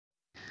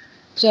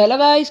So hello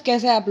guys,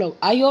 कैसे हैं आप लोग?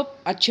 आई होप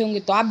अच्छे होंगे।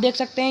 तो आप देख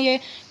सकते हैं ये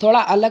थोड़ा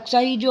अलग सा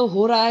ही जो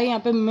हो रहा है यहाँ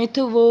पे मिथ,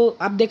 वो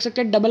आप देख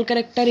सकते हैं डबल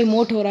कैरेक्टर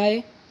इमोट हो रहा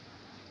है।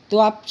 तो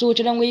आप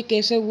सोच रहे होंगे ये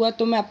कैसे हुआ,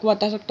 तो मैं आपको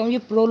बता सकता हूँ। ये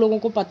प्रो लोगों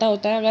को पता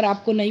होता है, अगर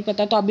आपको नहीं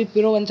पता तो आप भी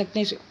प्रो बन सकते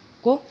हैं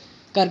इसको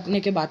करने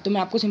के बाद। तो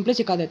मैं आपको सिंपली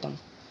सिखा देता हूँ।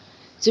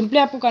 सिंपली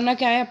आपको करना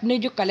क्या है, अपनी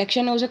जो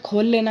कलेक्शन है उसे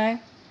खोल लेना है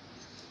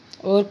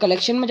और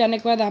कलेक्शन में जाने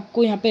के बाद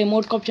आपको यहाँ पे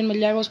इमोट का ऑप्शन मिल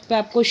जाएगा। उस पर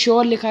आपको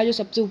शोर लिखा है जो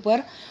सबसे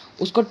ऊपर,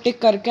 उसको टिक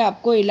करके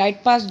आपको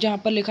इलाइट पास जहाँ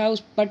पर लिखा है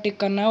उस पर टिक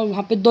करना है। और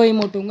वहाँ पे 2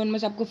 इमोट होंगे, उनमें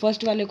से आपको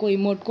फर्स्ट वाले को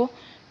इमोट को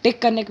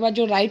टिक करने के बाद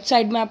जो राइट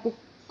साइड में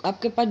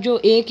आपके पास जो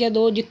 1 या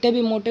 2 जितने भी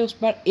इमोट है उस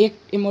पर एक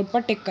इमोट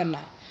पर टिक करना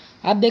है।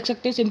 आप देख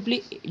सकते हैं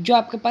सिंपली जो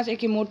आपके पास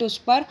एक इमोट है उस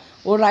पर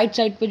और राइट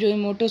साइड पे जो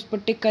इमोट है उस पर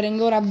टिक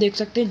करेंगे और आप देख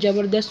सकते हैं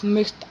ज़बरदस्त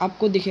मिक्स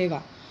आपको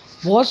दिखेगा।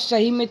 बहुत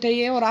सही मिथ है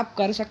ये और आप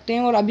कर सकते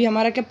हैं। और अभी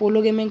हमारा क्या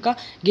पोलो गेमिंग का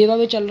गिव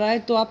अवे चल रहा है,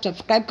 तो आप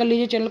सब्सक्राइब कर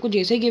लीजिए चैनल को।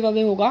 जैसे ही गिव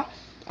अवे होगा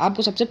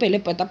आपको सबसे पहले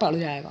पता पड़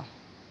जाएगा।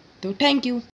 तो थैंक यू।